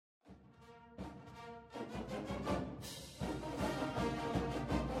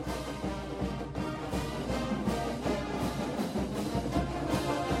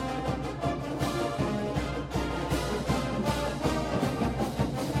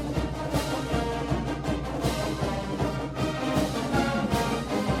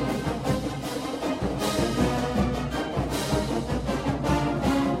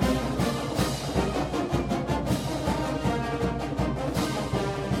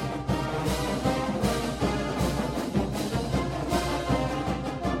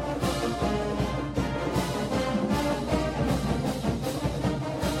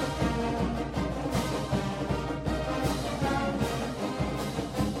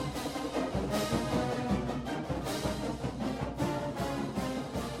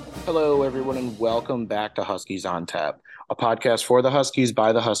Hello, everyone, and welcome back to Huskies on Tap, a podcast for the Huskies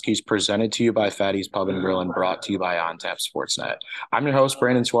by the Huskies, presented to you by Fatty's Pub and Grill and brought to you by On Tap Sportsnet. I'm your host,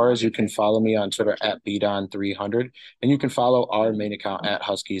 Brandon Suarez. You can follow me on Twitter at BDon300, and you can follow our main account at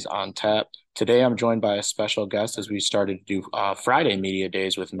Huskies on Tap. Today, I'm joined by a special guest as we started to do Friday Media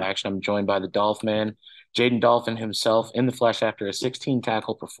Days with Max. I'm joined by the Dolphin Man, Jaden Dolphin himself, in the flesh after a 16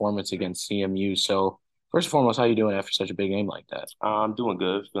 tackle performance against CMU. So, first and foremost, how you doing after such a big game like that? I'm doing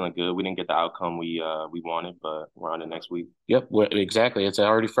good, feeling good. We didn't get the outcome we wanted, but we're on the next week. Yep, exactly. It's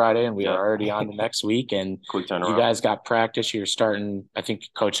already Friday, and we are Yep, already on the next week. And quick you turnaround. guys got practice. You're starting. I think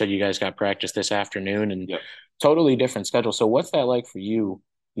Coach said you guys got practice this afternoon, and Yep. totally different schedule. So, what's that like for you?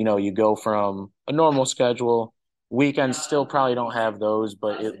 You go from a normal schedule. Weekends still probably don't have those,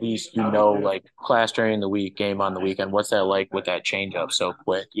 but at least like class during the week, game on the weekend. What's that like with that change up so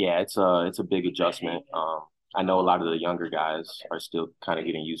quick? Yeah, it's a big adjustment. I know a lot of the younger guys are still kind of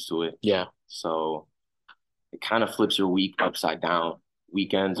getting used to it. Yeah. So it kind of flips your week upside down.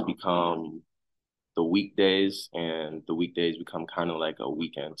 Weekends become the weekdays, and the weekdays become kind of like a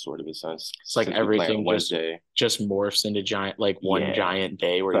weekend, sort of a sense, It's like since we play on everything Wednesday. just morphs into giant like one Yeah, giant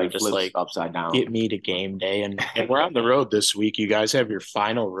day where so you're it just flips like upside down. get me to game day, and we're on the road this week. You guys have your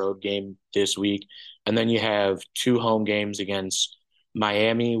final road game this week, and then you have two home games against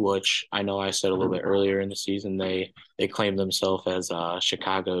Miami, which I know I said a little bit earlier in the season they claim themselves as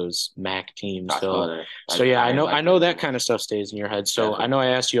Chicago's MAC team. I saw So that. so yeah, I I didn't know like I that know that too kind of much. stuff stays in your head. So I know Definitely.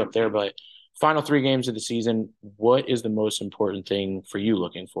 I asked you up there, but final three games of the season, what is the most important thing for you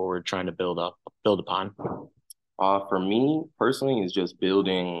looking forward, trying to build upon? For me personally, is just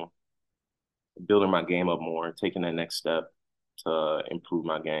building my game up more, taking that next step to improve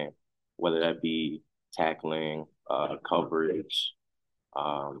my game, whether that be tackling, coverage,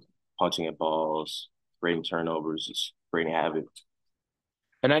 um, punching at balls, creating turnovers, just creating havoc.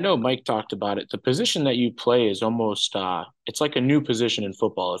 And I know Mike talked about it. The position that you play is almost it's like a new position in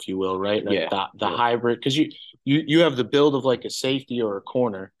football, if you will, right? Like Yeah, the yeah, hybrid, because you have the build of like a safety or a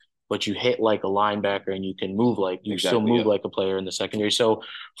corner, but you hit like a linebacker and you can move like you still exactly. move Yeah. like a player in the secondary. So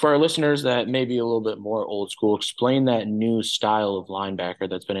for our listeners that may be a little bit more old school, explain that new style of linebacker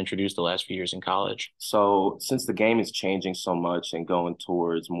that's been introduced the last few years in college. So since the game is changing so much and going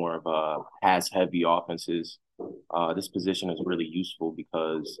towards more of a pass-heavy offenses, this position is really useful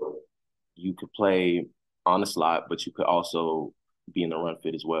because you could play on the slot, but you could also be in the run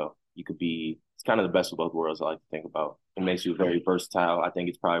fit as well. You could be, it's kind of the best of both worlds, I like to think about. It makes you very versatile. I think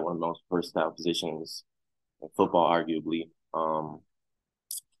it's probably one of the most versatile positions in football, arguably.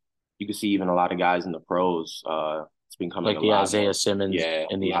 You can see even a lot of guys in the pros. It's becoming Like a the lot Isaiah more, Simmons yeah,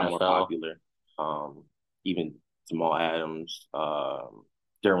 in a the lot more NFL. popular. Even Jamal Adams,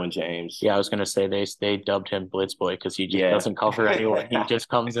 Derwin James. Yeah, I was gonna say they dubbed him Blitz Boy because he just Yeah. doesn't cover anyone. He just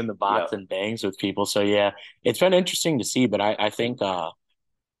comes in the box Yep. and bangs with people. So yeah, it's been interesting to see, but I think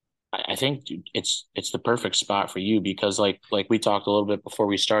I think it's the perfect spot for you because like we talked a little bit before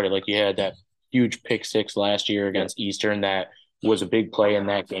we started, like you had that huge pick six last year Yep. against Eastern that was a big play in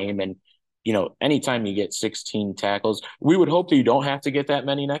that game. And anytime you get 16 tackles, we would hope that you don't have to get that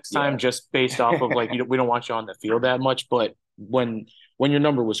many next time, Yeah. just based off of like we don't want you on the field that much. But when your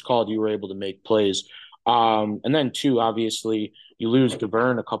number was called, you were able to make plays. And then two, obviously, you lose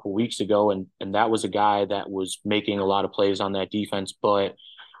DeVern a couple weeks ago, and that was a guy that was making a lot of plays on that defense. But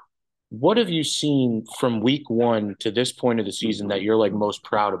what have you seen from week one to this point of the season that you're like most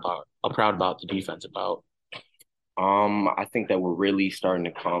proud about the defense about? I think that we're really starting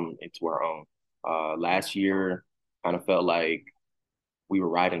to come into our own. Last year kind of felt like we were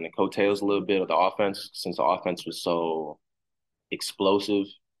riding the coattails a little bit of the offense since the offense was so explosive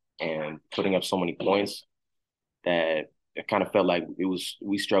and putting up so many points that it kind of felt like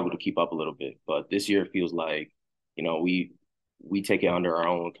we struggled to keep up a little bit. But this year it feels like, you know, we take it under our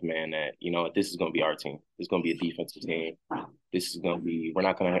own command that, this is gonna be our team. It's gonna be a defensive team. This is gonna be we're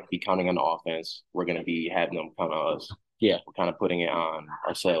not gonna be counting on the offense. We're gonna be having them count on us. Yeah, We're kind of putting it on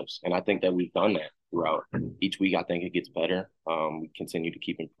ourselves. And I think that we've done that throughout. Each week I think it gets better. We continue to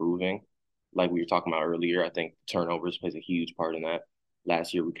keep improving. Like we were talking about earlier, I think turnovers plays a huge part in that.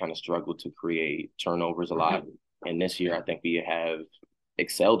 Last year we kind of struggled to create turnovers a lot. And this year, I think we have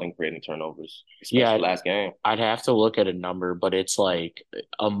excelled in creating turnovers, yeah. especially last game. I'd have to look at a number, but it's like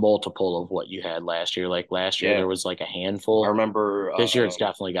a multiple of what you had last year. Like last year, Yeah, there was like a I handful. remember. This year, it's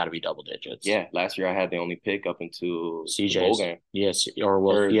definitely got to be double digits. Yeah, last year I had the only pick up into the bowl CJ's, game yes, or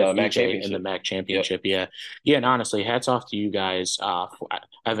well, or yeah, the MAC CJ in the championship. MAC Yep. championship, yeah, yeah. And honestly, hats off to you guys. I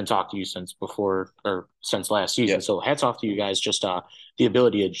haven't talked to you since before or since last season, Yep. so hats off to you guys. Just the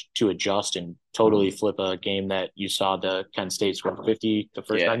ability to adjust and totally flip a game that you saw the Kent State score 50 the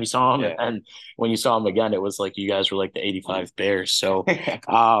first time you saw them. And when you saw them again, it was like you guys were like the 85 Bears. So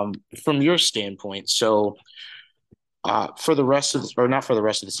from your standpoint, so for the rest of or not for the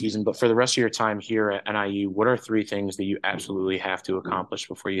rest of the season, but for the rest of your time here at NIU, what are three things that you absolutely have to accomplish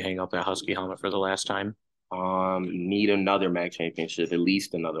before you hang up that Husky helmet for the last time? Need another MAC championship, at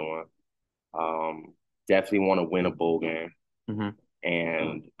least another one. Definitely want to win a bowl game. Mm-hmm.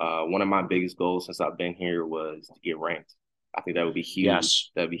 And one of my biggest goals since I've been here was to get ranked. I think that would be huge.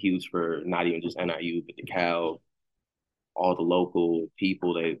 Yes. That would be huge for not even just NIU, but the Cal, all the local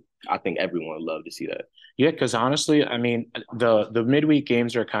people. I think everyone would love to see that. Yeah, because honestly, I mean, the midweek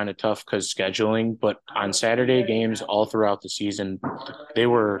games are kind of tough because scheduling, but on Saturday games all throughout the season, they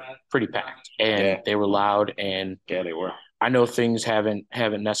were pretty packed and they were loud. And yeah, they were. I know things haven't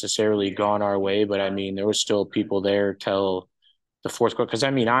necessarily gone our way, but I mean, there were still people there till the fourth quarter. Because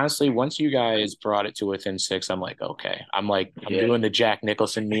I mean, honestly, once you guys brought it to within 6, I'm like, okay. I'm doing the Jack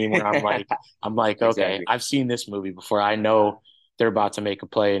Nicholson meme where I'm like, okay, exactly. I've seen this movie before. I know they're about to make a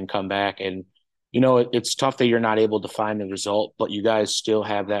play and come back. And, you know, it's tough that you're not able to find the result, but you guys still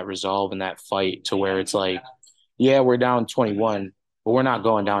have that resolve and that fight to where it's like, yeah, we're down 21, but we're not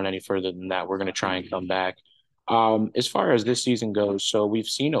going down any further than that. We're going to try and come back. As far as this season goes, so we've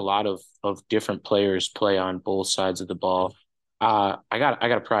seen a lot of different players play on both sides of the ball. I got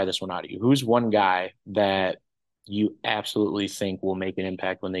to pry this one out of you. Who's one guy that you absolutely think will make an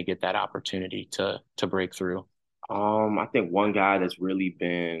impact when they get that opportunity to break through? I think one guy that's really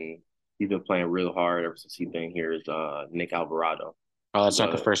he's been playing real hard ever since he's been here is Nick Alvarado. Oh, that's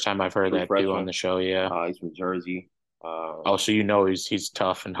not the first time I've heard that too on the show. Yeah, he's from Jersey. So you know he's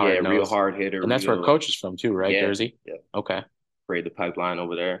tough and hard. Yeah, real hard hitter. And that's where Coach is from too, right? Yeah, Jersey. Yeah. Okay. Create the pipeline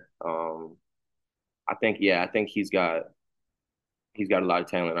over there. I think he's got a lot of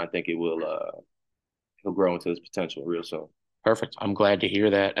talent. I think he'll grow into his potential real soon. Perfect. I'm glad to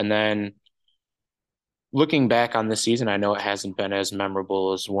hear that. And then looking back on this season, I know it hasn't been as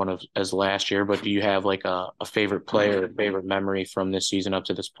memorable as last year, but do you have like a favorite play or a favorite memory from this season up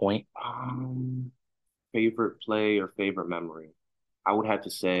to this point? Favorite play or favorite memory? I would have to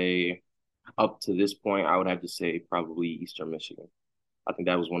say, up to this point, I would have to say probably Eastern Michigan. I think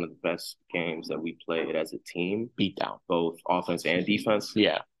that was one of the best games that we played as a team. Beat down. Both offense and defense.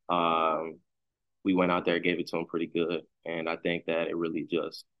 Yeah. We went out there, gave it to them pretty good. And I think that it really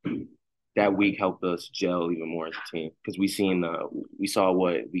just that week helped us gel even more as a team because we saw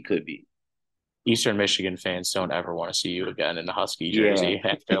what we could be. Eastern Michigan fans don't ever want to see you again in the Husky jersey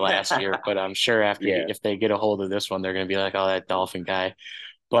after last year, but I'm sure if they get a hold of this one, they're going to be like, oh, that Dolphin guy.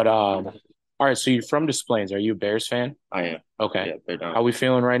 But all right, so you're from Des Plaines. Are you a Bears fan? I am. Okay. Yeah, how are we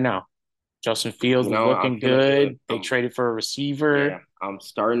feeling right now? Justin Fields is looking good. They traded for a receiver. Yeah, I'm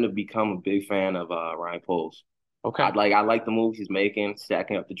starting to become a big fan of Ryan Poles. Okay. I like the moves he's making,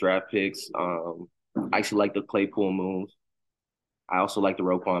 stacking up the draft picks. I actually like the Claypool move. I also like the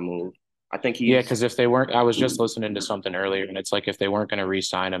Roquan move. I think because if they weren't, I was just listening to something earlier, and it's like if they weren't going to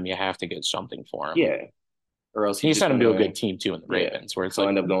re-sign him, you have to get something for him. Yeah, or else he sent him to a good team too in the Ravens, where it's he'll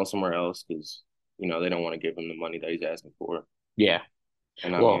end up going somewhere else because they don't want to give him the money that he's asking for. Yeah,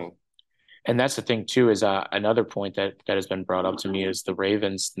 and that's the thing too is another point that has been brought up to me is the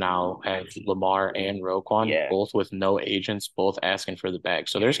Ravens now have Lamar and Roquan, both with no agents, both asking for the bag.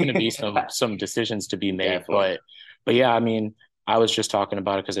 So there's going to be some decisions to be made, but yeah, I mean. I was just talking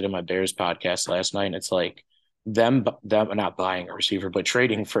about it because I did my Bears podcast last night, and it's like them not buying a receiver, but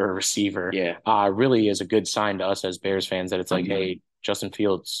trading for a receiver really is a good sign to us as Bears fans that it's like, hey, Justin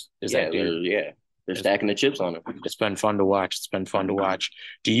Fields is that dude. They're stacking the chips on him. It's been fun to watch.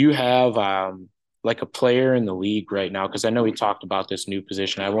 Do you have like a player in the league right now? Because I know we talked about this new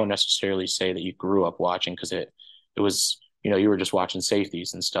position. I won't necessarily say that you grew up watching because it was, you were just watching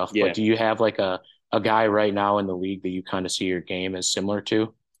safeties and stuff. Yeah. But do you have like a guy right now in the league that you kind of see your game as similar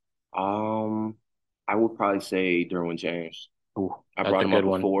to? I would probably say Derwin James. Ooh, I brought him up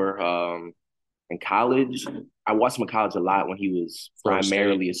before. In college, I watched him in college a lot when he was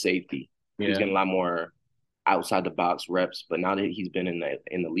primarily a safety. Yeah. He was getting a lot more outside the box reps, but now that he's been in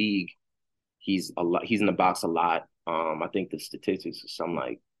the league, he's in the box a lot. I think the statistics is something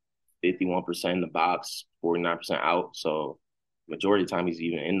like 51% in the box, 49% out. So majority of the time he's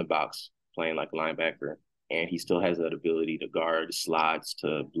even in the box playing like a linebacker, and he still has that ability to guard slots,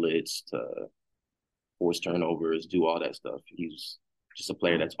 to blitz, to force turnovers, do all that stuff. He's just a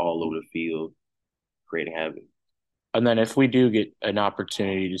player that's all over the field, creating havoc. And then if we do get an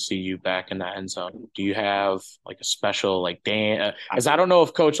opportunity to see you back in the end zone, do you have like a special like Dan? I As I do. don't know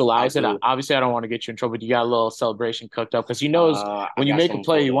if Coach I allows it. do. Obviously, I don't want to get you in trouble. But you got a little celebration cooked up because he knows I when you got make a something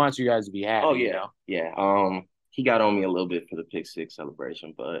play, he pulled up. wants you guys to be Oh happy. You yeah, know. yeah. He got on me a little bit for the pick six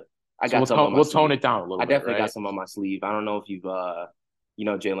celebration, but I So got some on my we'll tone sleeve. it down a little I bit, definitely got right? some on my sleeve. I don't know if you've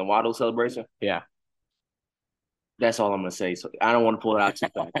Jalen Waddle celebration. Yeah. That's all I'm gonna say. So I don't want to pull it out too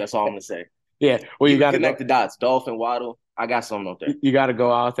fast. That's all I'm gonna say. Yeah. Well, You you can got to go. connect the dots. Dolphin Waddle. I got something up there. You got to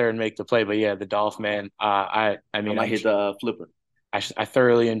go out there and make the play. But yeah, the Dolphin man. I I mean, might hit the flipper. I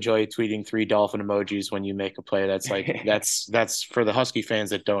thoroughly enjoy tweeting 3 dolphin emojis when you make a play. That's like that's for the Husky fans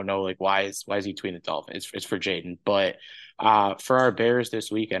that don't know, like why is he tweeting the dolphin? It's for Jaden. But for our Bears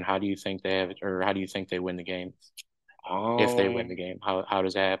this weekend, how do you think they have, or how do you think they win the game? If they win the Um, game, how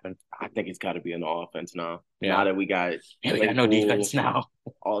does that happen? I think it's got to be an offense now. Yeah, Now that we got yeah, we got no defense Claypool,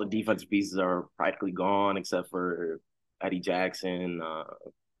 now. all the defensive pieces are practically gone except for Eddie Jackson, a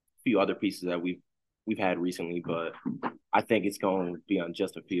few other pieces that we've had recently. But I think it's going to be on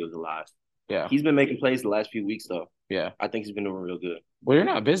Justin Fields a lot. Yeah, He's been making plays the last few weeks though. yeah. I think he's been doing real good. Well, you're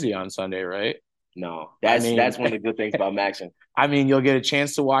not busy on Sunday, right? No, I that's mean, one of the good things about Maxon. I mean, you'll get a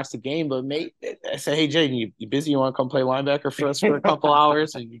chance to watch the game, but mate, I say, hey, Jaden, you busy? You want to come play linebacker for us for a couple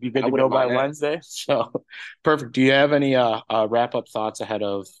hours, and you'd be good I to go wouldn't by mind that. Wednesday. So, perfect. Do you have any wrap up thoughts ahead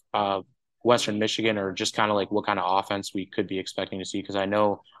of Western Michigan, or just kind of like what kind of offense we could be expecting to see? Because I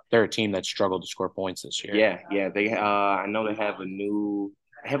know they're a team that struggled to score points this year. Yeah. I know they have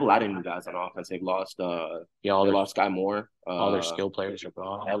a lot of new guys on offense. Yeah, They lost Sky Moore. all their skill players are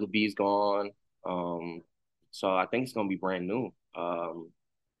gone. LB's gone. So I think it's gonna be brand new.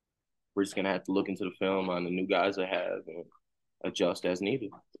 We're just gonna have to look into the film on the new guys that have and adjust as needed.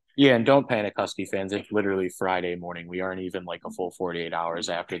 Yeah, and don't panic, Husky fans. It's literally Friday morning. We aren't even like a full 48 hours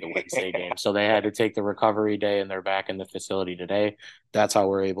after the Wednesday game. So they had to take the recovery day and they're back in the facility today. That's how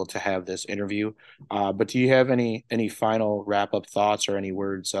we're able to have this interview. But do you have any final wrap up thoughts or any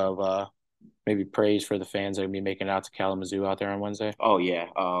words of maybe praise for the fans that are going to be making it out to Kalamazoo out there on Wednesday? Oh yeah,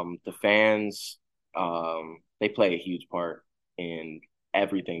 the fans, they play a huge part in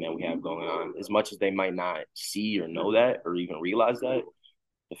everything that we have going on. As much as they might not see or know that or even realize that,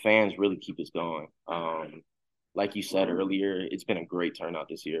 the fans really keep us going. Like you said earlier, it's been a great turnout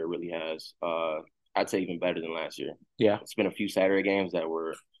this year. It really has. I'd say even better than last year. Yeah. It's been a few Saturday games that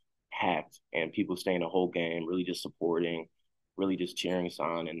were packed and people staying the whole game, really just supporting, really just cheering us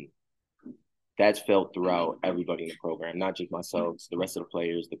on. And that's felt throughout everybody in the program, not just myself, the rest of the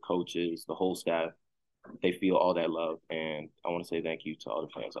players, the coaches, the whole staff. They feel all that love. And I want to say thank you to all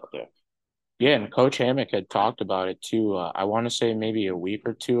the fans out there. Yeah, and Coach Hammock had talked about it too. I want to say maybe a week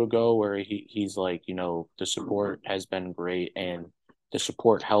or two ago, where he's like, the support has been great, and the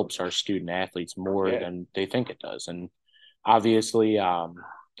support helps our student athletes more than they think it does. And obviously,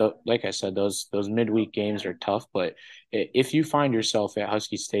 like I said, those midweek games are tough. But if you find yourself at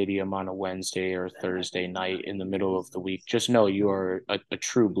Husky Stadium on a Wednesday or Thursday night in the middle of the week, just know you are a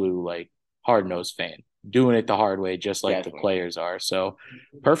true blue, like hard nosed fan, doing it the hard way, just like the players are. So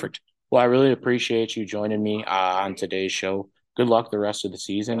perfect. Well, I really appreciate you joining me on today's show. Good luck the rest of the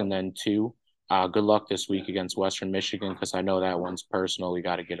season, and then good luck this week against Western Michigan, because I know that one's personal. We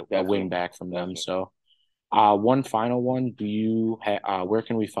got to get a win back from them. So, one final one. Where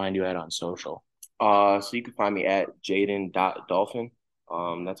can we find you at on social? So you can find me at Jaden.Dolphin.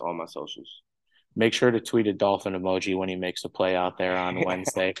 That's all my socials. Make sure to tweet a dolphin emoji when he makes a play out there on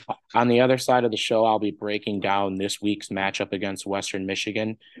Wednesday. On the other side of the show, I'll be breaking down this week's matchup against Western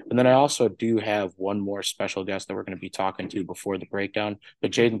Michigan. And then I also do have one more special guest that we're going to be talking to before the breakdown.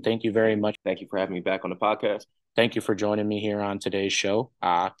 But Jaden, thank you very much. Thank you for having me back on the podcast. Thank you for joining me here on today's show.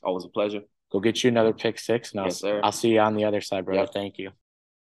 Always a pleasure. Go get you another pick six, and I'll see you on the other side, brother. Yep. Thank you.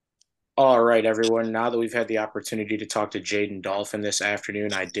 All right, everyone. Now that we've had the opportunity to talk to Jaden Dolphin this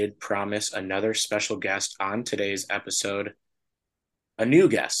afternoon, I did promise another special guest on today's episode. A new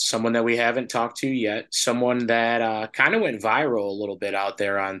guest, someone that we haven't talked to yet, someone that kind of went viral a little bit out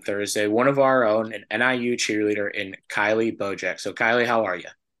there on Thursday, one of our own, an NIU cheerleader in Kylie Bojek. So, Kylie, how are you?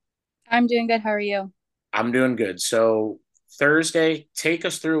 I'm doing good. How are you? I'm doing good. So, Thursday, take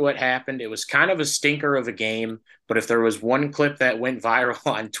us through what happened. It was kind of a stinker of a game, but if there was one clip that went viral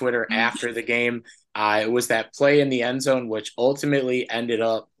on Twitter after the game, it was that play in the end zone, which ultimately ended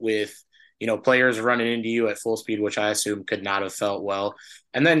up with, players running into you at full speed, which I assume could not have felt well.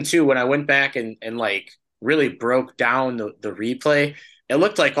 And then too, when I went back and like really broke down the replay, it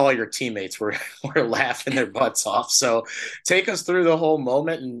looked like all your teammates were laughing their butts off. So take us through the whole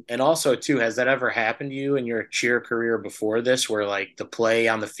moment. And also too, has that ever happened to you in your cheer career before this, where like the play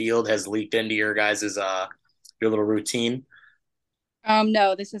on the field has leaked into your guys's your little routine?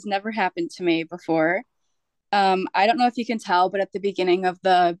 No, this has never happened to me before. I don't know if you can tell, but at the beginning of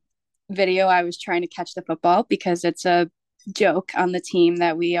the video, I was trying to catch the football because it's a joke on the team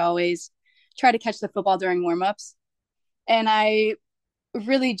that we always try to catch the football during warmups. And I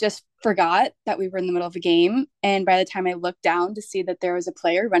really just forgot that we were in the middle of a game. And by the time I looked down to see that there was a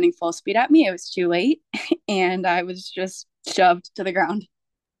player running full speed at me, it was too late. And I was just shoved to the ground.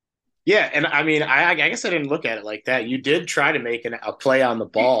 Yeah, and I mean, I guess I didn't look at it like that. You did try to make a play on the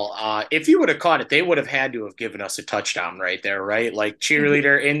ball. If you would have caught it, they would have had to have given us a touchdown right there, right? Like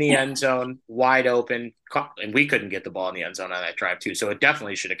cheerleader in the end zone, wide open, and we couldn't get the ball in the end zone on that drive too. So it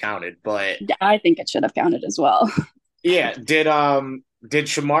definitely should have counted. But I think it should have counted as well. yeah, did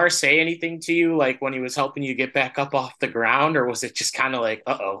Shamar say anything to you like when he was helping you get back up off the ground, or was it just kind of like,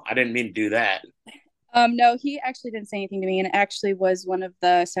 uh-oh, I didn't mean to do that? No, he actually didn't say anything to me, and it actually was one of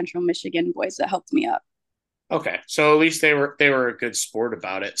the Central Michigan boys that helped me up. Okay, so at least they were a good sport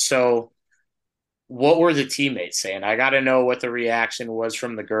about it. So what were the teammates saying? I got to know what the reaction was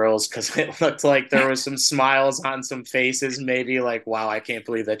from the girls because it looked like there was some smiles on some faces, maybe like, wow, I can't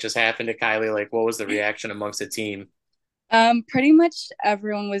believe that just happened to Kylie. Like, what was the reaction amongst the team? Pretty much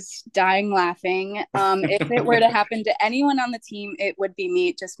everyone was dying laughing. If it were to happen to anyone on the team, it would be me.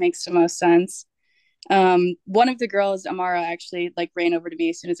 It just makes the most sense. One of the girls, Amara, actually like ran over to me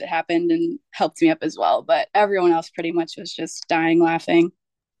as soon as it happened and helped me up as well. But everyone else pretty much was just dying laughing.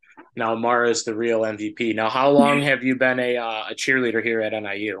 Now, Mara is the real MVP. Now, how long have you been a cheerleader here at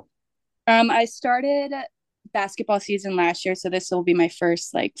NIU? I started basketball season last year, so this will be my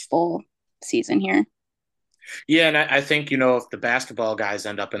first like full season here. Yeah, and I think, if the basketball guys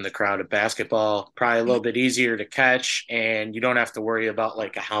end up in the crowd of basketball, probably a little bit easier to catch, and you don't have to worry about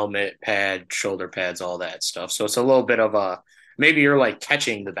like a helmet, pad, shoulder pads, all that stuff. So it's a little bit of maybe you're like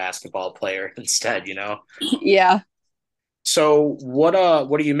catching the basketball player instead. Yeah. So what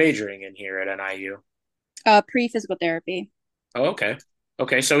are you majoring in here at NIU? Pre-physical therapy. Oh, okay.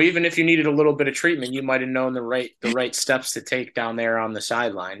 Okay, so even if you needed a little bit of treatment, you might have known the right steps to take down there on the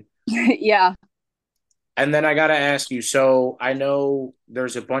sideline. Yeah. And then I got to ask you, so I know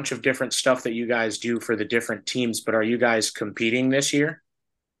there's a bunch of different stuff that you guys do for the different teams, but are you guys competing this year?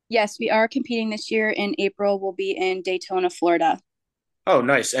 Yes, we are competing this year. In April, we'll be in Daytona, Florida. Oh,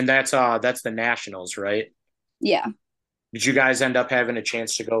 nice. And that's the Nationals, right? Yeah. Did you guys end up having a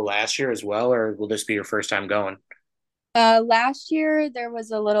chance to go last year as well, or will this be your first time going? Last year there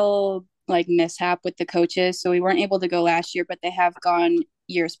was a little like mishap with the coaches, so we weren't able to go last year, but they have gone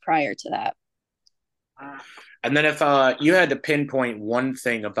years prior to that. And then if you had to pinpoint one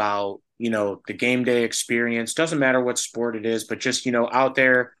thing about, the game day experience, doesn't matter what sport it is, but just, out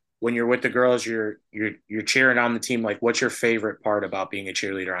there when you're with the girls, you're cheering on the team, like what's your favorite part about being a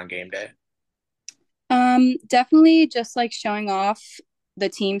cheerleader on game day? Definitely just like showing off the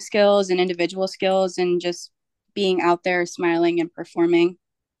team skills and individual skills and just being out there smiling and performing.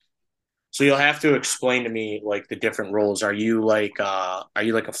 So you'll have to explain to me like the different roles. Are you like a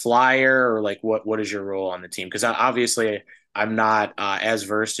flyer or like what is your role on the team? Because obviously I'm not as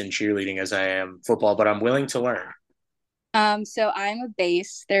versed in cheerleading as I am football, but I'm willing to learn. So I'm a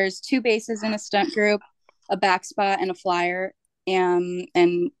base. There's two bases in a stunt group, a back spot and a flyer. And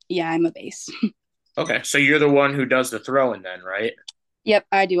yeah, I'm a base. Okay, so you're the one who does the throwing then, right? Yep,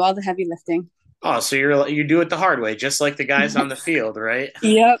 I do all the heavy lifting. Oh, so you do it the hard way, just like the guys on the field, right?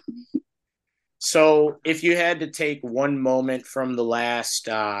 Yep. So if you had to take one moment from the last,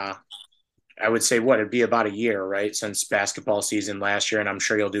 I would say it'd be about a year, right? Since basketball season last year, and I'm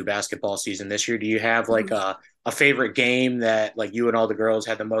sure you'll do basketball season this year. Do you have like a favorite game that like you and all the girls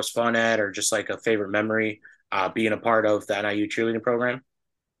had the most fun at, or just like a favorite memory being a part of the NIU cheerleading program?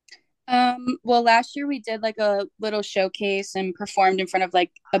 Well, last year we did like a little showcase and performed in front of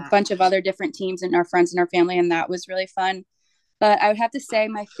like a bunch of other different teams and our friends and our family, and that was really fun. But I would have to say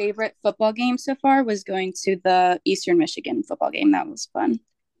my favorite football game so far was going to the Eastern Michigan football game. That was fun.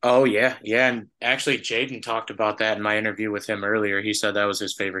 Oh yeah, yeah, and actually Jaden talked about that in my interview with him earlier. He said that was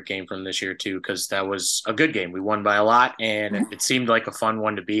his favorite game from this year too, because that was a good game. We won by a lot, and it seemed like a fun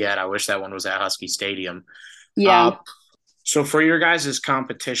one to be at. I wish that one was at Husky Stadium. Yeah. Uh, so for your guys'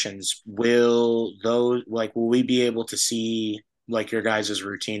 competitions, will we be able to see like your guys'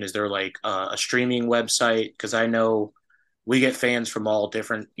 routine? Is there like a streaming website? Because I know we get fans from all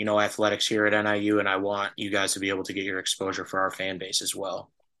different, athletics here at NIU, and I want you guys to be able to get your exposure for our fan base as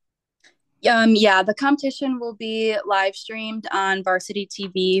well. Yeah, the competition will be live streamed on Varsity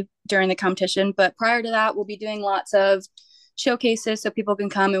TV during the competition, but prior to that, we'll be doing lots of showcases so people can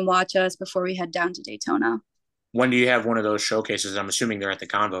come and watch us before we head down to Daytona. When do you have one of those showcases? I'm assuming they're at the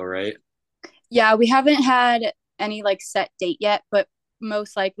Convo, right? Yeah, we haven't had any like set date yet, but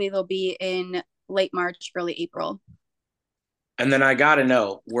most likely they'll be in late March, early April. And then I gotta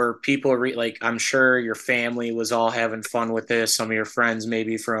know, were people like? I'm sure your family was all having fun with this. Some of your friends,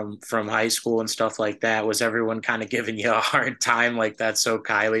 maybe from high school and stuff like that. Was everyone kind of giving you a hard time? Like that's so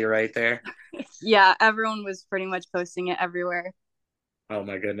Kylie right there. Yeah, everyone was pretty much posting it everywhere. Oh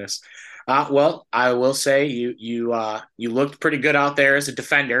my goodness. Well, I will say you looked pretty good out there as a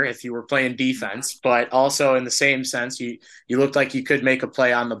defender if you were playing defense, but also in the same sense, you looked like you could make a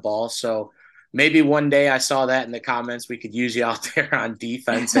play on the ball. So maybe one day I saw that in the comments, we could use you out there on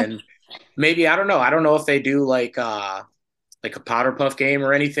defense, and maybe I don't know. I don't know if they do like a powder puff game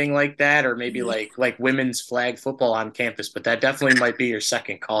or anything like that, or maybe like women's flag football on campus, but that definitely might be your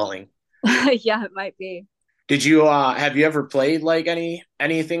second calling. Yeah, it might be. Did you have you ever played like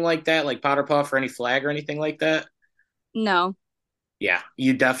anything like that, like powder puff or any flag or anything like that? No. Yeah,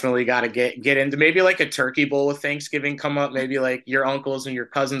 you definitely got to get into maybe like a turkey bowl with Thanksgiving come up. Maybe like your uncles and your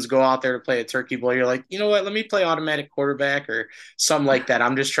cousins go out there to play a turkey bowl. You're like, you know what? Let me play automatic quarterback or something like that.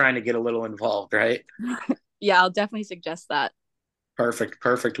 I'm just trying to get a little involved, right? Yeah, I'll definitely suggest that. Perfect,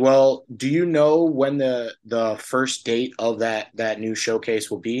 perfect. Well, do you know when the first date of that new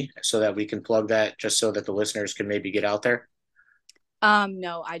showcase will be, so that we can plug that, just so that the listeners can maybe get out there?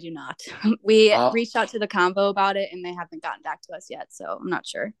 No, I do not. We Uh, reached out to the convo about it and they haven't gotten back to us yet, so I'm not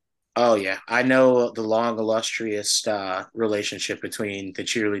sure. Oh yeah, I know the long illustrious relationship between the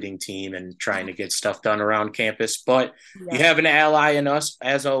cheerleading team and trying to get stuff done around campus. But you Yeah. have an ally in us,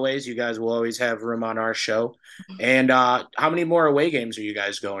 as always. You guys will always have room on our show. And how many more away games are you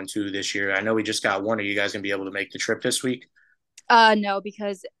guys going to this year? I know we just got one. Are you guys gonna be able to make the trip this week? No,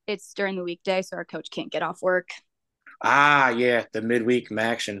 because it's during the weekday, so our coach can't get off work. Ah, yeah, the midweek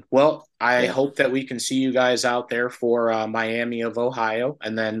action. Well, I Yep. hope that we can see you guys out there for Miami of Ohio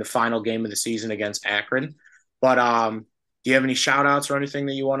and then the final game of the season against Akron. But do you have any shout outs or anything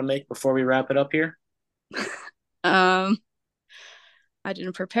that you want to make before we wrap it up here? Um, I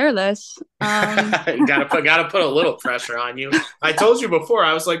didn't prepare this. Gotta put a little pressure on you. I told you before,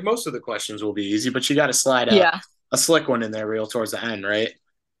 I was like, most of the questions will be easy, but you gotta slide Yeah. a slick one in there real towards the end, right?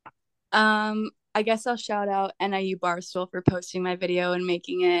 I guess I'll shout out NIU Barstool for posting my video and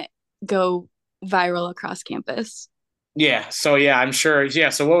making it go viral across campus. Yeah, so yeah, I'm sure. Yeah,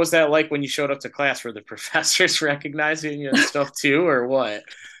 so what was that like when you showed up to class? Were the professors recognizing you and stuff too, or what?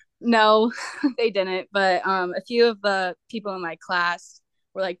 No, they didn't, but a few of the people in my class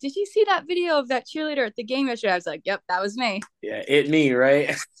were like, "Did you see that video of that cheerleader at the game yesterday?" I was like, "Yep, that was me." Yeah, it me,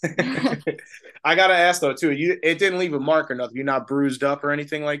 right? I gotta ask though too. It didn't leave a mark or nothing. You're not bruised up or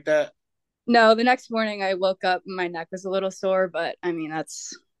anything like that. No, the next morning I woke up and my neck was a little sore, but I mean,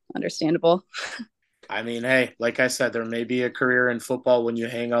 that's understandable. I mean, hey, like I said, there may be a career in football when you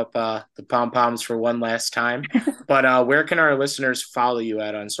hang up the pom poms for one last time. But where can our listeners follow you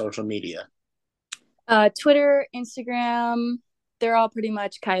at on social media? Twitter, Instagram, they're all pretty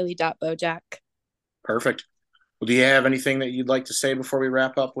much Kylie.Bojack. Perfect. Well, do you have anything that you'd like to say before we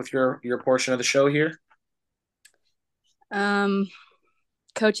wrap up with your portion of the show here? Um,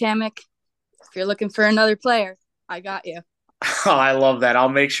 Coach Hammock, if you're looking for another player, I got you. Oh, I love that. I'll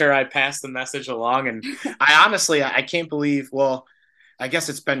make sure I pass the message along. And I honestly, I can't believe. Well, I guess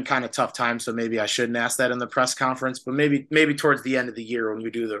it's been kind of tough time, so maybe I shouldn't ask that in the press conference. But maybe towards the end of the year when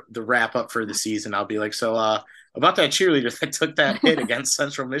we do the wrap up for the season, I'll be like, so about that cheerleader that took that hit against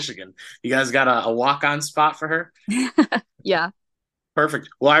Central Michigan, you guys got a walk on spot for her? Yeah. Perfect.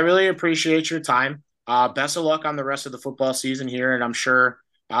 Well, I really appreciate your time. Best of luck on the rest of the football season here, and I'm sure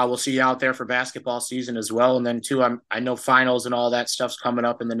we'll see you out there for basketball season as well. And then too, I know finals and all that stuff's coming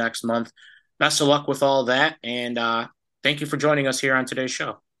up in the next month. Best of luck with all that, and thank you for joining us here on today's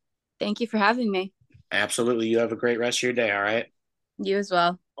show. Thank you for having me. Absolutely. You have a great rest of your day. All right. You as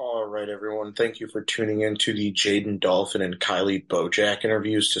well. All right, everyone. Thank you for tuning in to the Jaden Dolphin and Kylie Bojack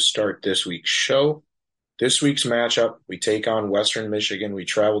interviews to start this week's show. This week's matchup, we take on Western Michigan. We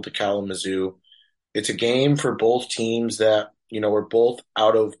travel to Kalamazoo. It's a game for both teams that, we're both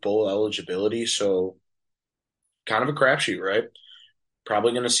out of bowl eligibility. So kind of a crapshoot, right?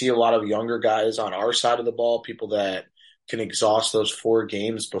 Probably going to see a lot of younger guys on our side of the ball, people that can exhaust those 4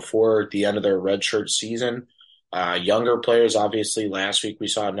 games before the end of their redshirt season. Younger players, obviously, last week we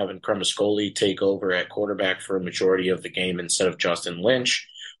saw Nevin Cremascoli take over at quarterback for a majority of the game instead of Justin Lynch.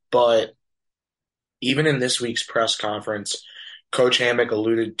 But even in this week's press conference, Coach Hammock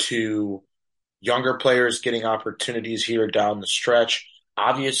alluded to younger players getting opportunities here down the stretch.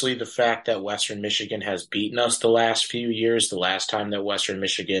 Obviously, the fact that Western Michigan has beaten us the last few years, the last time that Western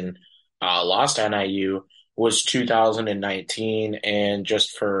Michigan lost NIU was 2019. And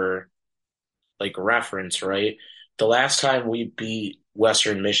just for like reference, right? The last time we beat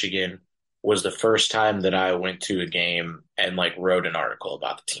Western Michigan was the first time that I went to a game and like wrote an article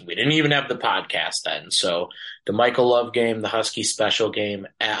about the team. We didn't even have the podcast then. So the Michael Love game, the Husky special game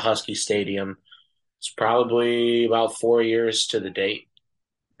at Husky Stadium, it's probably about 4 years to the date,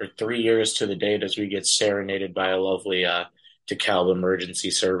 or 3 years to the date, as we get serenaded by a lovely DeKalb Emergency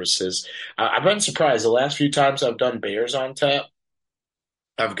Services. I've been surprised. The last few times I've done Bears on Tap,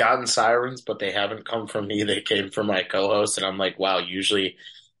 I've gotten sirens, but they haven't come from me. They came from my co-host, and I'm like, wow, usually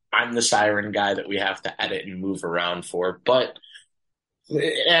I'm the siren guy that we have to edit and move around for. But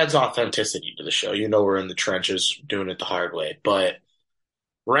it adds authenticity to the show. You know, we're in the trenches doing it the hard way. But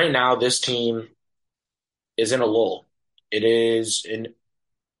right now, this team is in a lull. It is, in,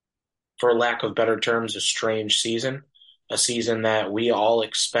 for lack of better terms, a strange season, a season that we all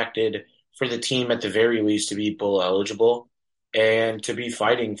expected for the team at the very least to be bowl eligible and to be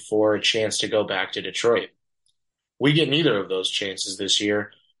fighting for a chance to go back to Detroit. We get neither of those chances this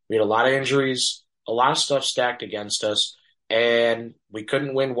year. We had a lot of injuries, a lot of stuff stacked against us, and we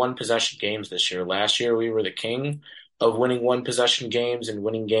couldn't win one possession games this year. Last year, we were the king of winning one possession games and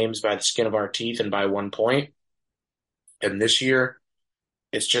winning games by the skin of our teeth and by 1 point. And this year,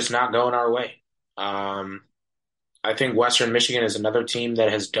 it's just not going our way. I think Western Michigan is another team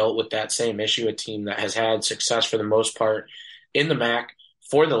that has dealt with that same issue, a team that has had success for the most part in the MAC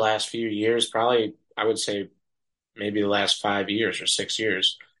for the last few years, probably, I would say, maybe the last 5 years or 6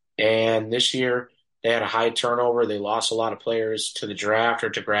 years. And this year, they had a high turnover. They lost a lot of players to the draft or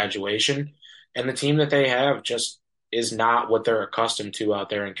to graduation. And the team that they have just is not what they're accustomed to out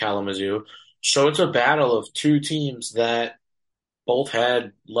there in Kalamazoo. So it's a battle of two teams that both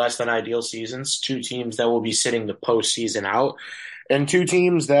had less than ideal seasons, two teams that will be sitting the postseason out, and two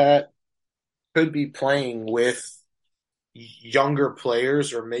teams that could be playing with younger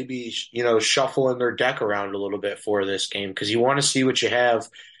players or maybe, shuffling their deck around a little bit for this game because you want to see what you have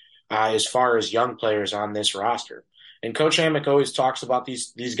as far as young players on this roster. And Coach Hammock always talks about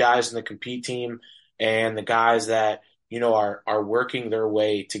these guys in the compete team and the guys that, are working their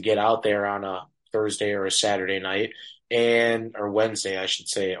way to get out there on a Thursday or a Saturday night or Wednesday, I should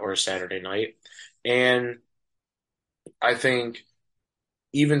say, or a Saturday night. And I think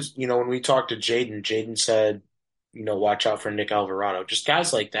even, when we talked to Jaden said, watch out for Nick Alvarado, just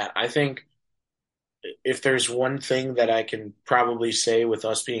guys like that. I think if there's one thing that I can probably say with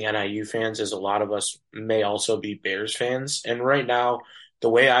us being NIU fans is a lot of us may also be Bears fans. And right now, the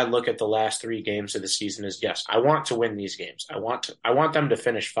way I look at the last 3 games of the season is, yes, I want to win these games. I want them to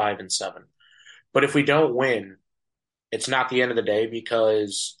finish 5-7. But if we don't win, it's not the end of the day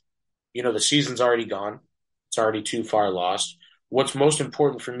because, the season's already gone. It's already too far lost. What's most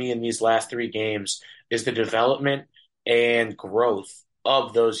important for me in these last 3 games is the development and growth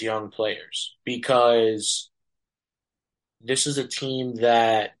of those young players because this is a team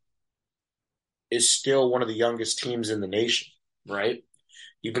that is still one of the youngest teams in the nation, right?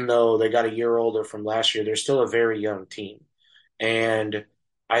 Even though they got a year older from last year, they're still a very young team. And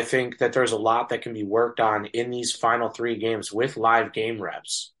I think that there's a lot that can be worked on in these final 3 games with live game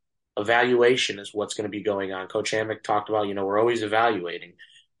reps. Evaluation is what's going to be going on. Coach Hammock talked about, we're always evaluating.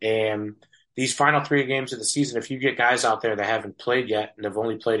 And these final 3 games of the season, if you get guys out there that haven't played yet and have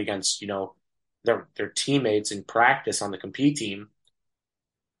only played against, their teammates in practice on the compete team,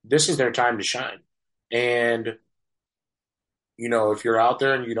 this is their time to shine. And, if you're out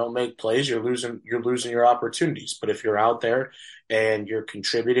there and you don't make plays, you're losing your opportunities. But if you're out there and you're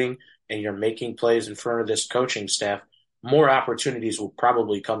contributing and you're making plays in front of this coaching staff, more opportunities will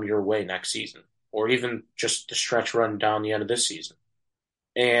probably come your way next season or even just the stretch run down the end of this season.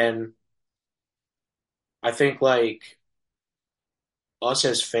 And I think like us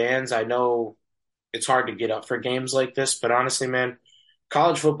as fans, I know it's hard to get up for games like this, but honestly, man,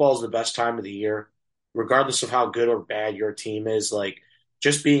 college football is the best time of the year, regardless of how good or bad your team is. Like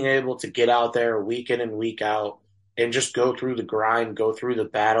just being able to get out there week in and week out and just go through the grind, go through the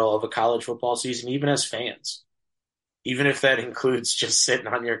battle of a college football season, even as fans, even if that includes just sitting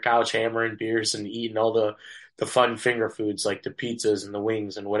on your couch, hammering beers and eating all the fun finger foods like the pizzas and the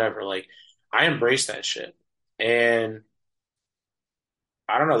wings and whatever. Like I embrace that shit. And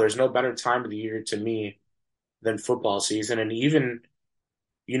I don't know, there's no better time of the year to me than football season. And even,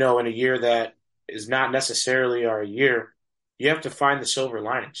 in a year that is not necessarily our year, you have to find the silver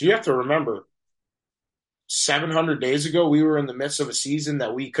linings. You have to remember 700 days ago, we were in the midst of a season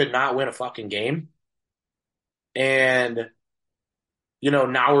that we could not win a fucking game. And,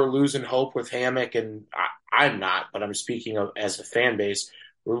 now we're losing hope with Hammock, and I'm not, but I'm speaking of as a fan base.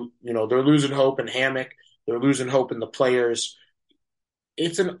 They're losing hope in Hammock. They're losing hope in the players.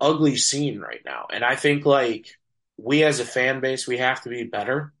 it's an ugly scene right now. And I think like we as a fan base, we have to be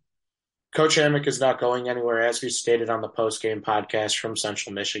better. Coach Hammock is not going anywhere, as we stated on the post game podcast from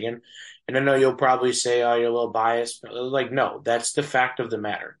Central Michigan. And I know you'll probably say, oh, you're a little biased. But like, no, that's the fact of the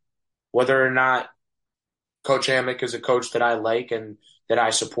matter. Whether or not Coach Hammock is a coach that I like and that I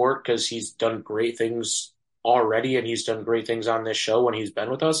support because he's done great things already and he's done great things on this show when he's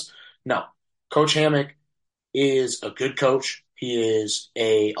been with us. No. Coach Hammock is a good coach. He is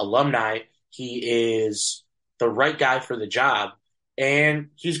a alumni. He is the right guy for the job. And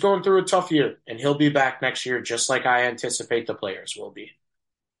he's going through a tough year, and he'll be back next year just like I anticipate the players will be.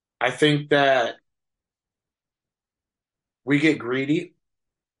 I think that we get greedy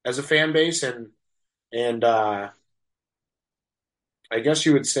as a fan base, and I guess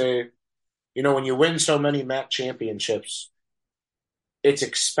you would say, when you win so many MAC championships, it's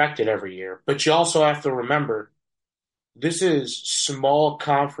expected every year. But you also have to remember this is small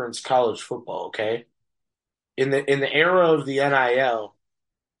conference college football, okay? In the era of the NIL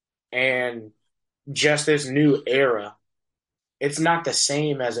and just this new era, it's not the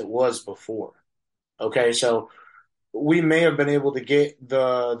same as it was before. Okay, so we may have been able to get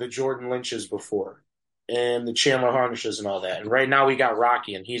the Jordan Lynches before and the Chandler Harnishes and all that. And right now we got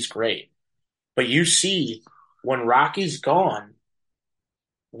Rocky and he's great. But you see, when Rocky's gone,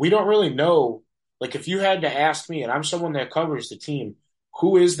 we don't really know. Like if you had to ask me, and I'm someone that covers the team,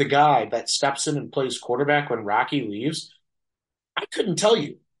 who is the guy that steps in and plays quarterback when Rocky leaves? I couldn't tell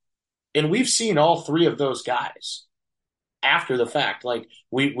you. And we've seen all three of those guys after the fact. Like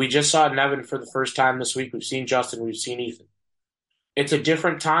we just saw Nevin for the first time this week. We've seen Justin. We've seen Ethan. It's a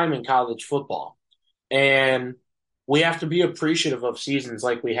different time in college football. And we have to be appreciative of seasons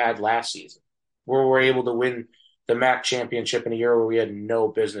like we had last season, where we're able to win the MAC championship in a year where we had no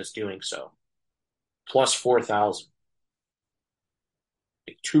business doing so. Plus 4,000.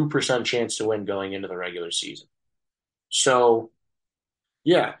 2% chance to win going into the regular season. So,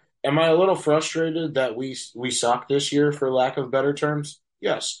 yeah. Am I a little frustrated that we suck this year, for lack of better terms?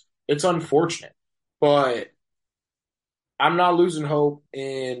 Yes. It's unfortunate. But I'm not losing hope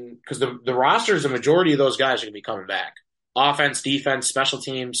because the rosters, the majority of those guys are going to be coming back. Offense, defense, special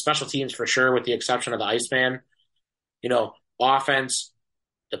teams for sure, with the exception of the Iceman. Offense,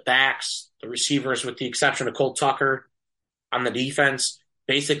 the backs, the receivers, with the exception of Colt Tucker. On the defense,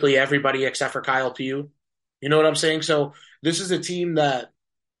 basically everybody except for Kyle Pugh. You know what I'm saying? So this is a team that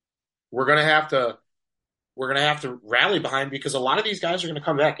we're gonna have to rally behind, because a lot of these guys are gonna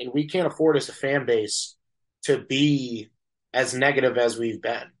come back, and we can't afford as a fan base to be as negative as we've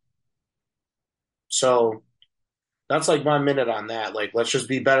been. So that's like my minute on that. Like, let's just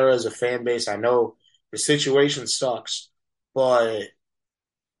be better as a fan base. I know the situation sucks, but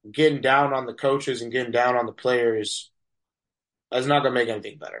getting down on the coaches and getting down on the players is not going to make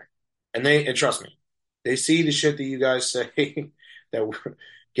anything better. And trust me, they see the shit that you guys say that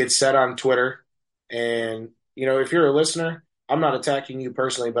gets said on Twitter. And, if you're a listener, I'm not attacking you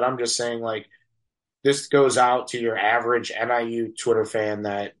personally, but I'm just saying, like, this goes out to your average NIU Twitter fan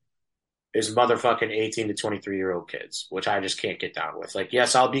that is motherfucking 18 to 23-year-old kids, which I just can't get down with. Like,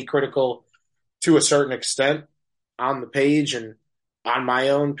 yes, I'll be critical to a certain extent on the page and on my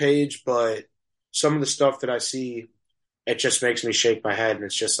own page, but some of the stuff that I see, it just makes me shake my head. And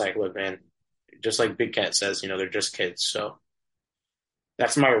it's just like, look, man, just like Big Cat says, they're just kids. So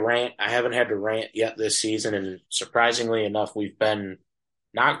that's my rant. I haven't had to rant yet this season, and surprisingly enough, we've been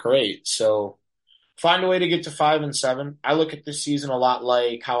not great. So find a way to get to 5-7. I look at this season a lot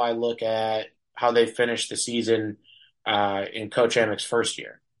like how I look at how they finished the season in Coach Hammock's first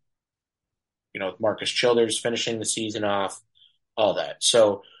year. With Marcus Childers finishing the season off, all that.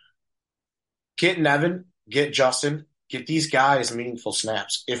 So get Nevin, get Justin, get these guys meaningful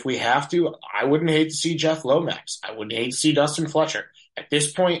snaps. If we have to, I wouldn't hate to see Jeff Lomax. I wouldn't hate to see Dustin Fletcher. At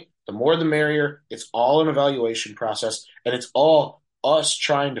this point, the more the merrier. It's all an evaluation process, and it's all us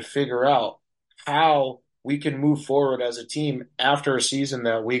trying to figure out how we can move forward as a team after a season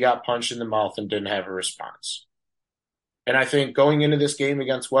that we got punched in the mouth and didn't have a response. And I think going into this game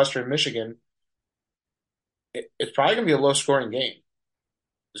against Western Michigan, it's probably going to be a low-scoring game.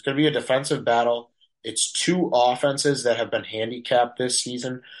 It's going to be a defensive battle. It's two offenses that have been handicapped this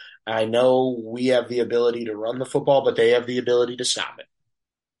season. I know we have the ability to run the football, but they have the ability to stop it.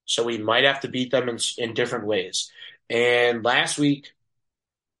 So we might have to beat them in different ways. And last week,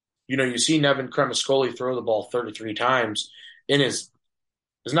 you see Nevin Cremascoli throw the ball 33 times in it's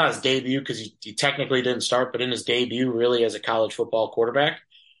not his debut because he technically didn't start, but in his debut really as a college football quarterback.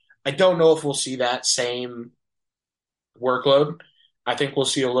 I don't know if we'll see that same workload. I think we'll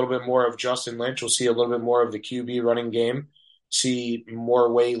see a little bit more of Justin Lynch. We'll see a little bit more of the QB running game. see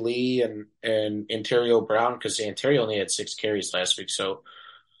more Wei Lee and Ontario Brown because Ontario only had 6 carries last week. So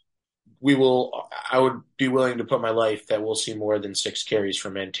I would be willing to put my life that we'll see more than 6 carries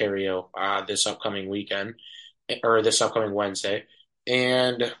from Ontario this upcoming weekend or this upcoming Wednesday.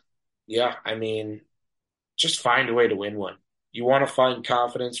 And yeah, I mean, just find a way to win one. You want to find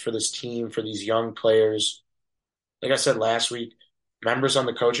confidence for this team, for these young players. Like I said last week, members on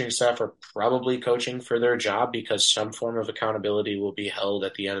the coaching staff are probably coaching for their job because some form of accountability will be held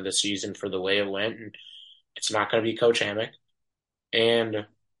at the end of the season for the way it went. And it's not going to be Coach Hammock. And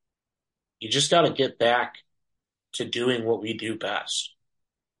you just got to get back to doing what we do best.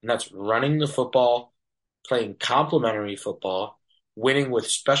 And that's running the football, playing complementary football, winning with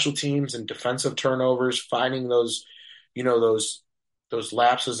special teams and defensive turnovers, finding those, those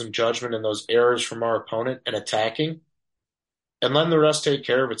lapses in judgment and those errors from our opponent and attacking, and letting the rest take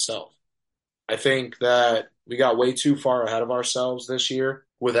care of itself. I think that we got way too far ahead of ourselves this year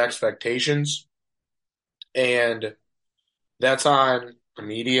with expectations, and that's on the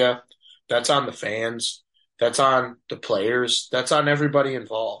media, that's on the fans, that's on the players, that's on everybody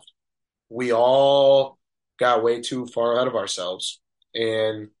involved. We all got way too far ahead of ourselves.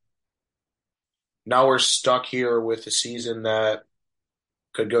 And now we're stuck here with a season that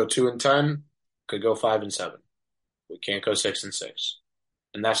could go 2-10, could go 5-7. We can't go 6-6.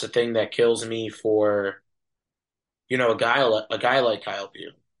 And that's the thing that kills me for, a guy like Kyle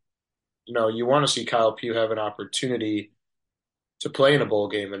Pugh. You want to see Kyle Pugh have an opportunity to play in a bowl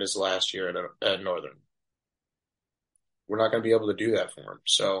game in his last year at Northern. We're not going to be able to do that for him.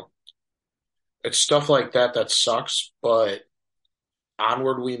 So it's stuff like that that sucks, but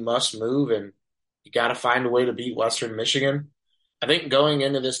onward we must move, and you got to find a way to beat Western Michigan. I think going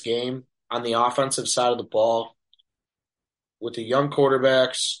into this game on the offensive side of the ball, with the young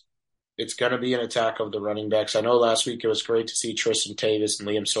quarterbacks, it's going to be an attack of the running backs. I know last week it was great to see Tristan Tavis and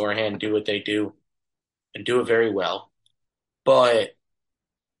Liam Sorahan do what they do and do it very well. But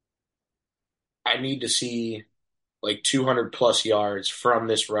I need to see like 200 plus yards from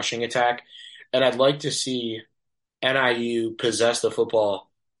this rushing attack. And I'd like to see NIU possess the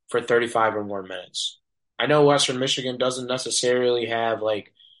football for 35 or more minutes. I know Western Michigan doesn't necessarily have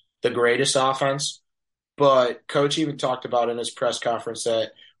like the greatest offense, but Coach even talked about in his press conference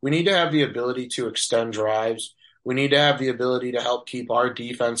that we need to have the ability to extend drives. We need to have the ability to help keep our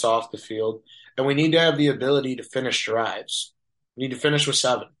defense off the field. And we need to have the ability to finish drives. We need to finish with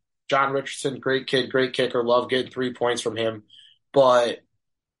 7. John Richardson, great kid, great kicker. Love getting 3 points from him. But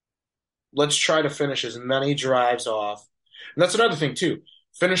let's try to finish as many drives off. And that's another thing, too.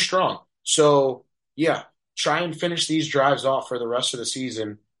 Finish strong. So, yeah, try and finish these drives off for the rest of the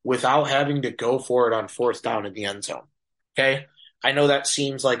season without having to go for it on 4th down in the end zone. Okay? I know that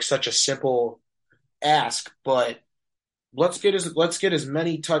seems like such a simple ask, but let's get as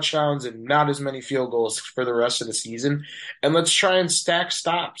many touchdowns and not as many field goals for the rest of the season, and let's try and stack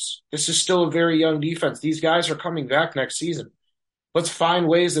stops. This is still a very young defense. These guys are coming back next season. Let's find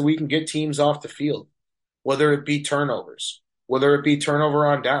ways that we can get teams off the field, whether it be turnovers, whether it be turnover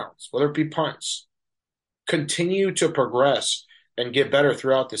on downs, whether it be punts. Continue to progress and get better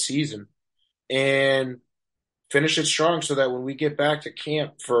throughout the season and finish it strong so that when we get back to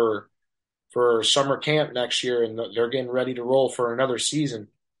camp for summer camp next year and they're getting ready to roll for another season,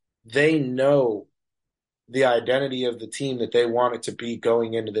 they know the identity of the team that they want it to be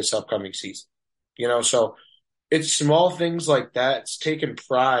going into this upcoming season. So it's small things like that. It's taking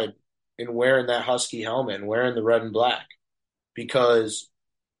pride in wearing that Husky helmet and wearing the red and black because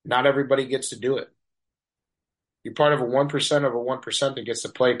not everybody gets to do it. You're part of a 1% of a 1% that gets to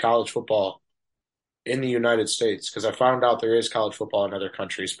play college football in the United States, because I found out there is college football in other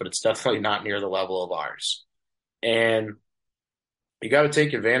countries, but it's definitely not near the level of ours. And you got to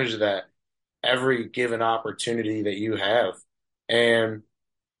take advantage of that every given opportunity that you have. And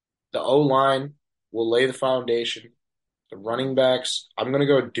the O-line will lay the foundation. The running backs, I'm going to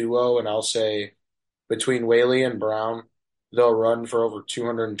go duo, and I'll say between Whaley and Brown, they'll run for over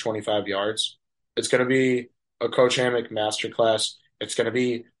 225 yards. It's going to be a Coach Hammock masterclass. It's going to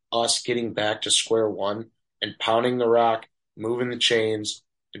be us getting back to square one and pounding the rock, moving the chains,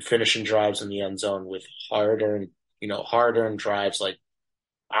 and finishing drives in the end zone with hard-earned drives like,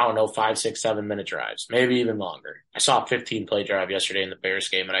 5, 6, 7-minute drives, maybe even longer. I saw a 15-play drive yesterday in the Bears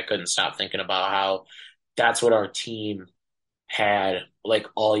game, and I couldn't stop thinking about how that's what our team had like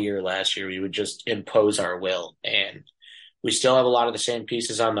all year last year. We would just impose our will, and we still have a lot of the same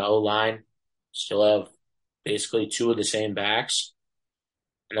pieces on the O-line, still have basically 2 of the same backs.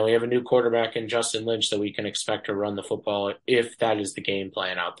 And then we have a new quarterback in Justin Lynch that we can expect to run the football if that is the game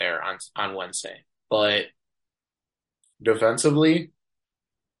plan out there on Wednesday. But defensively,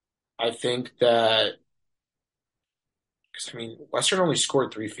 I think that because I mean Western only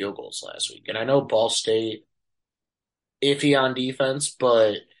scored 3 field goals last week, and I know Ball State iffy on defense,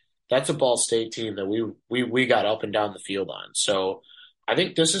 but that's a Ball State team that we got up and down the field on. So I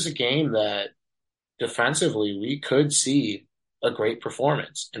think this is a game that defensively we could see a great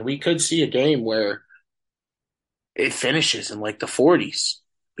performance, and we could see a game where it finishes in like the 40s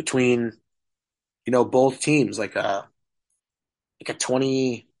between both teams, like a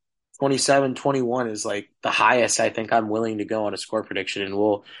 20, 27, 21 is like the highest I think I'm willing to go on a score prediction, and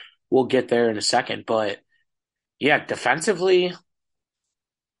we'll get there in a second. But yeah, defensively,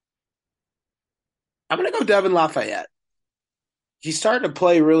 I'm gonna go Devin Lafayette. He started to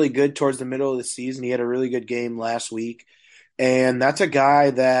play really good towards the middle of the season. He had a really good game last week, and that's a guy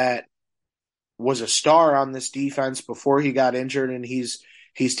that was a star on this defense before he got injured, and he's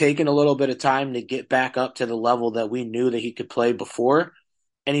taken a little bit of time to get back up to the level that we knew that he could play before.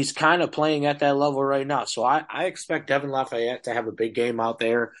 And he's kind of playing at that level right now. So I expect Devin Lafayette to have a big game out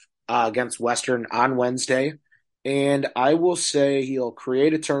there against Western on Wednesday. And I will say he'll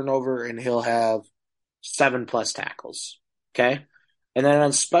create a turnover and he'll have 7+ tackles. Okay. And then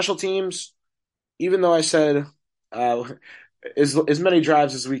on special teams, even though I said uh, as many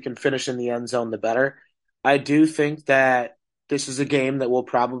drives as we can finish in the end zone, the better, I do think that this is a game that we'll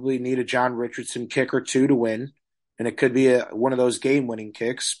probably need a John Richardson kick or two to win, and it could be one of those game-winning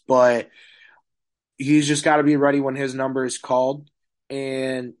kicks. But he's just got to be ready when his number is called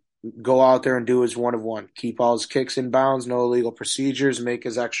and go out there and do his 1 of 1. Keep all his kicks in bounds, no illegal procedures, make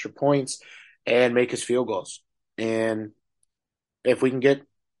his extra points, and make his field goals. And if we can get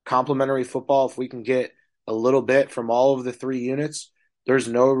complimentary football, if we can get a little bit from all of the 3 units, there's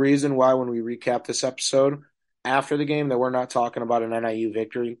no reason why when we recap this episode after the game that we're not talking about an NIU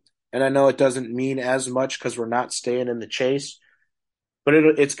victory. And I know it doesn't mean as much because we're not staying in the chase, but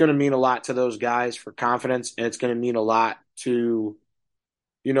it's going to mean a lot to those guys for confidence, and it's going to mean a lot to,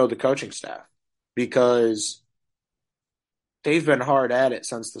 the coaching staff because they've been hard at it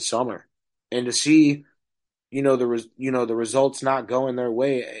since the summer. And to see the results not going their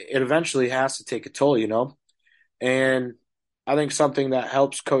way, it eventually has to take a toll. And I think something that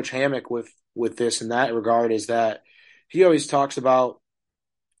helps Coach Hammock with this in that regard is that he always talks about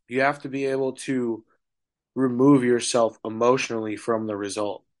you have to be able to remove yourself emotionally from the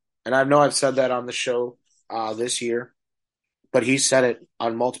result. And I know I've said that on the show this year, but he said it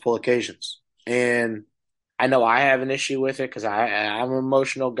on multiple occasions. And I know I have an issue with it because I'm an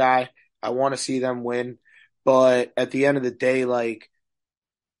emotional guy. I want to see them win. But at the end of the day, like,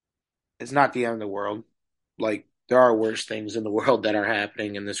 it's not the end of the world. Like, there are worse things in the world that are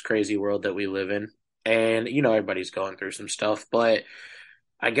happening in this crazy world that we live in. And, everybody's going through some stuff. But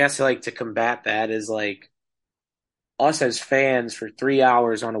I guess, like, to combat that is, like, us as fans for 3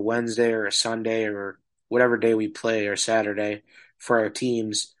 hours on a Wednesday or a Sunday or whatever day we play or Saturday for our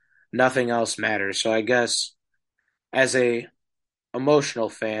teams, nothing else matters. So I guess as a emotional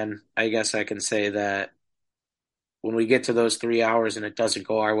fan, I guess I can say that when we get to those 3 hours and it doesn't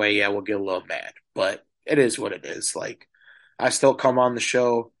go our way, yeah, we'll get a little mad. But it is what it is. Like, I still come on the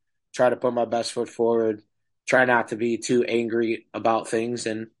show, try to put my best foot forward, try not to be too angry about things,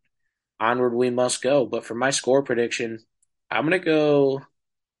 and onward we must go. But for my score prediction, I'm gonna go.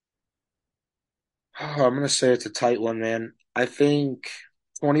 I'm gonna say it's a tight one, man. I think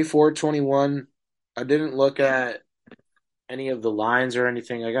 24-21. I didn't look at any of the lines or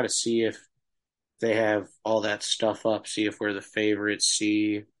anything. I got to see if they have all that stuff up, see if we're the favorites,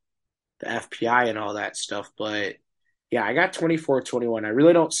 see the FPI and all that stuff. But yeah, I got 24-21. I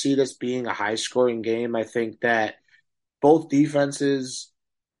really don't see this being a high scoring game. I think that both defenses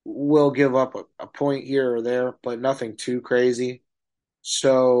will give up a point here or there, but nothing too crazy.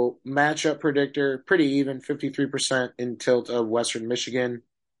 So matchup predictor, pretty even, 53% in tilt of Western Michigan.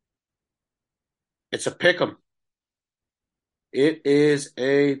 It's a pick 'em. It is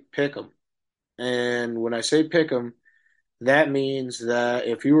a pick 'em. And when I say pick 'em, that means that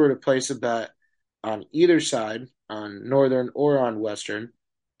if you were to place a bet on either side, on Northern or on Western,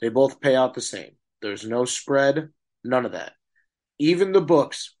 they both pay out the same. There's no spread, none of that. Even the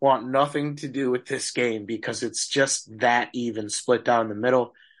books want nothing to do with this game because it's just that even split down the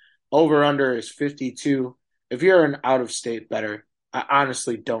middle. Over under is 52. If you're an out of state bettor, I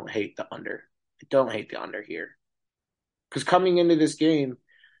honestly don't hate the under. I don't hate the under here. Because coming into this game,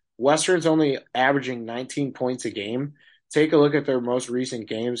 Western's only averaging 19 points a game. Take a look at their most recent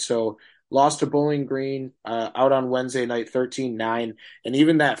games. So lost to Bowling Green out on Wednesday night, 13-9. And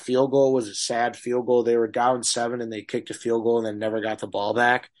even that field goal was a sad field goal. They were down 7 and they kicked a field goal and then never got the ball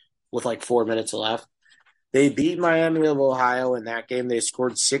back with like 4 minutes left. They beat Miami of Ohio in that game. They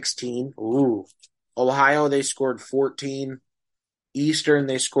scored 16. Ooh. Ohio, they scored 14. Eastern,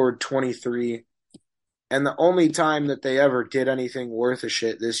 they scored 23. And the only time that they ever did anything worth a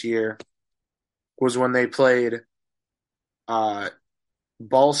shit this year was when they played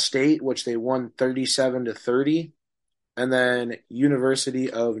Ball State, which they won 37-30, and then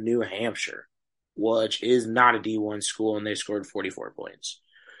University of New Hampshire, which is not a D1 school, and they scored 44 points.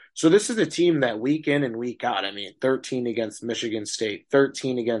 So this is a team that week in and week out, 13 against Michigan State,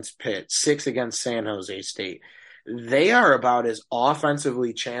 13 against Pitt, 6 against San Jose State. They are about as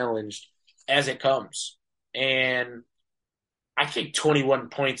offensively challenged as it comes. And I think 21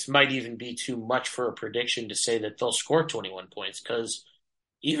 points might even be too much for a prediction to say that they'll score 21 points, because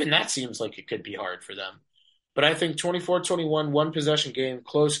even that seems like it could be hard for them. But I think 24-21, one-possession game,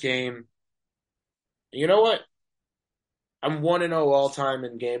 close game. You know what? I'm 1-0 all-time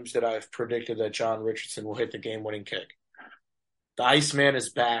in games that I've predicted that John Richardson will hit the game-winning kick. The Iceman is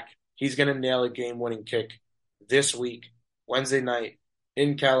back. He's going to nail a game-winning kick this week, Wednesday night,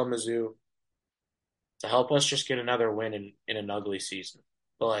 in Kalamazoo, to help us just get another win in an ugly season.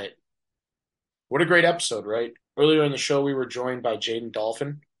 But what a great episode, right? Earlier in the show, we were joined by Jaden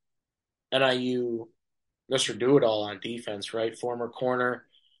Dolphin, NIU Mr. Do-It-All on defense, right? Former corner.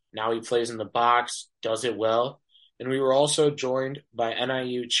 Now he plays in the box, does it well. And we were also joined by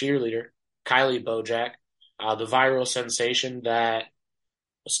NIU cheerleader Kylie Bojack, the viral sensation that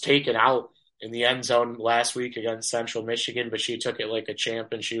was taken out in the end zone last week against Central Michigan, but she took it like a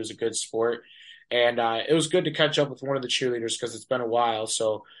champ and she was a good sport. And it was good to catch up with one of the cheerleaders because it's been a while.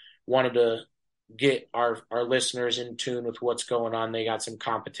 So wanted to get our listeners in tune with what's going on. They got some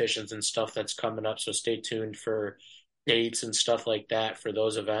competitions and stuff that's coming up. So stay tuned for dates and stuff like that for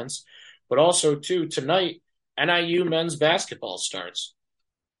those events. But also, too, tonight, NIU men's basketball starts.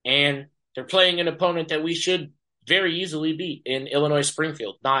 And they're playing an opponent that we should very easily beat in Illinois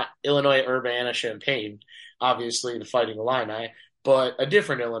Springfield, not Illinois Urbana-Champaign, obviously the Fighting Illini, but a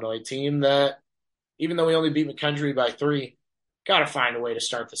different Illinois team that, even though we only beat McKendree by 3, got to find a way to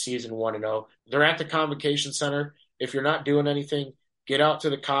start the season 1-0. They're at the Convocation Center. If you're not doing anything, get out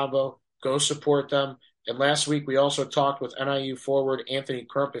to the Convo, go support them. And last week we also talked with NIU forward Anthony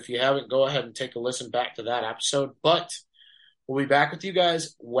Crump. If you haven't, go ahead and take a listen back to that episode. But we'll be back with you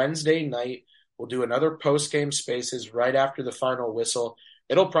guys Wednesday night. We'll do another post-game Spaces right after the final whistle.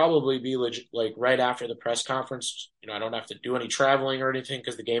 It'll probably be like right after the press conference. I don't have to do any traveling or anything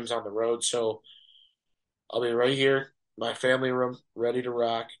because the game's on the road. So I'll be right here, my family room, ready to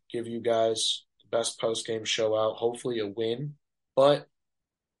rock, give you guys the best post-game show out, hopefully a win. But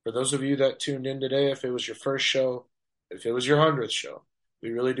for those of you that tuned in today, if it was your first show, if it was your 100th show,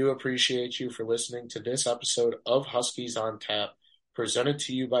 we really do appreciate you for listening to this episode of Huskies on Tap, presented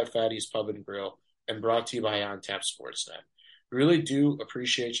to you by Fatty's Pub and Grill and brought to you by On Tap Sportsnet. We really do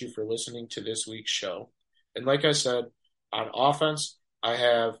appreciate you for listening to this week's show. And like I said, on offense, I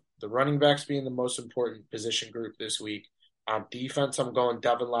have the running backs being the most important position group this week. On defense, I'm going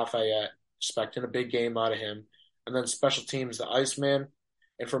Devin Lafayette, expecting a big game out of him. And then special teams, the Iceman.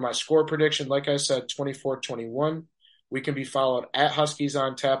 And for my score prediction, like I said, 24-21. We can be followed at Huskies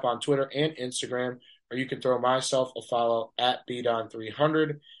on Tap on Twitter and Instagram, or you can throw myself a follow at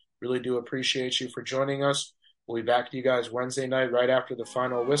BDon300. Really do appreciate you for joining us. We'll be back to you guys Wednesday night right after the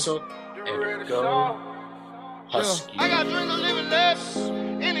final whistle. And go Huskies. I got dreams of living lavish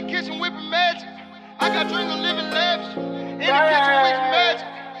in the kitchen whipping magic. I got dreams of living lavish in the kitchen whipping magic.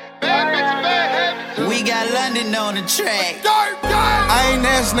 Bad bitches, bad habits. We got London on the track. I ain't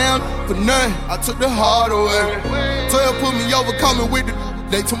asked now for nothing. I took the heart away. 12 put me over, coming with the.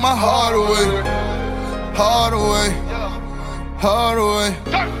 They took my heart away. Heart away. Heart away.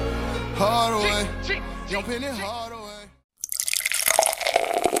 Heart away. Jumping in hard.